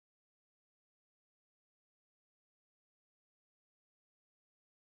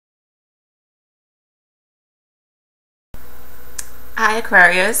Hi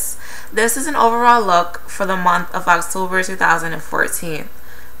Aquarius, this is an overall look for the month of October 2014.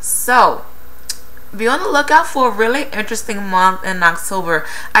 So, be on the lookout for a really interesting month in October.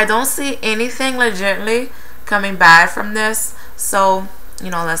 I don't see anything legitimately coming bad from this, so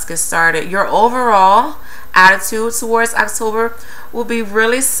let's get started. Your overall attitude towards October will be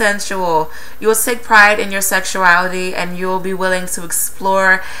really sensual. You will take pride in your sexuality and you will be willing to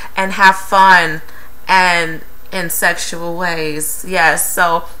explore and have fun and in sexual ways. Yes,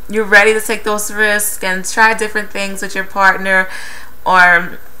 so you're ready to take those risks and try different things with your partner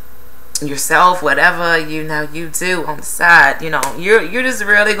or yourself, whatever you do on the side. You're just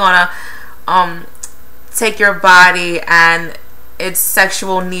really gonna take your body and its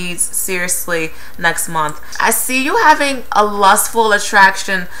sexual needs seriously next month. I see you having a lustful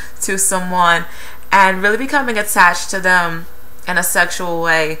attraction to someone and really becoming attached to them in a sexual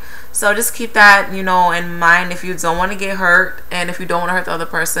way. So just keep that in mind. If you don't want to get hurt and if you don't want to hurt the other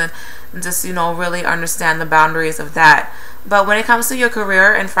person, just really understand the boundaries of that. But when it comes to your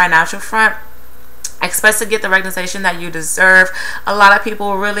career and financial front, expect to get the recognition that you deserve. A lot of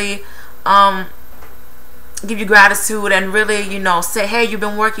people really give you gratitude and really say, hey, you've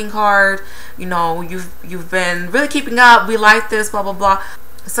been working hard, you've been really keeping up, we like this, blah blah blah.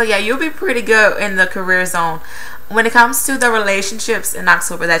 So yeah, you'll be pretty good in the career zone. When it comes to the relationships in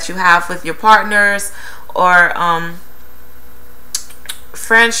October that you have with your partners or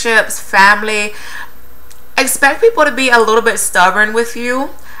friendships, family, expect people to be a little bit stubborn with you.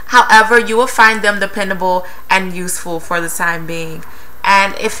 However, you will find them dependable and useful for the time being.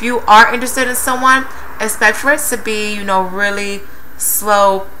 And if you are interested in someone, expect for it to be really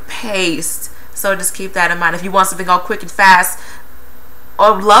slow paced. So just keep that in mind. If you want something all quick and fast,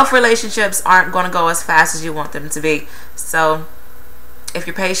 or love relationships aren't going to go as fast as you want them to be. So if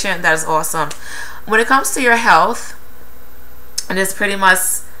you're patient, that is awesome. When it comes to your health, and it's pretty much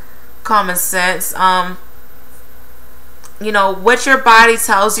common sense, what your body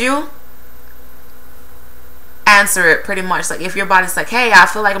tells you, answer it pretty much. Like if your body's like, hey, I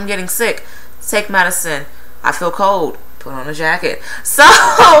feel like I'm getting sick, take medicine. I feel cold, put on a jacket. So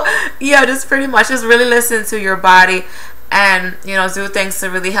yeah, just pretty much just really listen to your body and do things to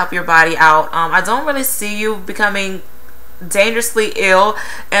really help your body out. I don't really see you becoming dangerously ill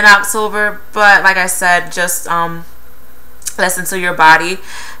in October, but like I said, just listen to your body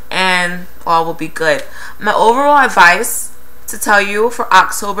and all will be good. My overall advice to tell you for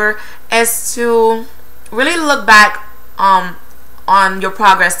October is to really look back on your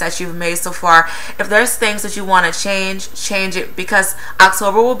progress that you've made so far. If there's things that you want to change it, because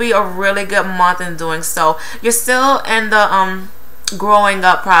October will be a really good month in doing so. You're still in the growing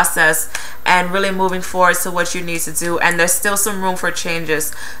up process and really moving forward to what you need to do, and there's still some room for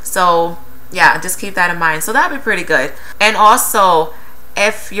changes. So yeah, just keep that in mind. So that'd be pretty good. And also,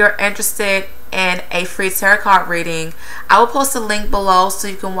 if you're interested in a free tarot card reading, I will post a link below so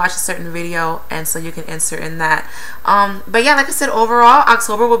you can watch a certain video and so you can insert in that. But yeah, like I said, overall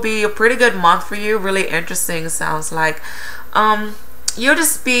October will be a pretty good month for you. Really interesting, sounds like. You'll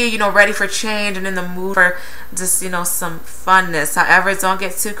just be ready for change and in the mood for just some funness. However, don't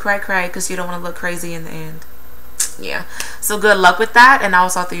get too cray because you don't want to look crazy in the end. Yeah, so good luck with that, and I will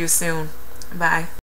talk to you soon. Bye.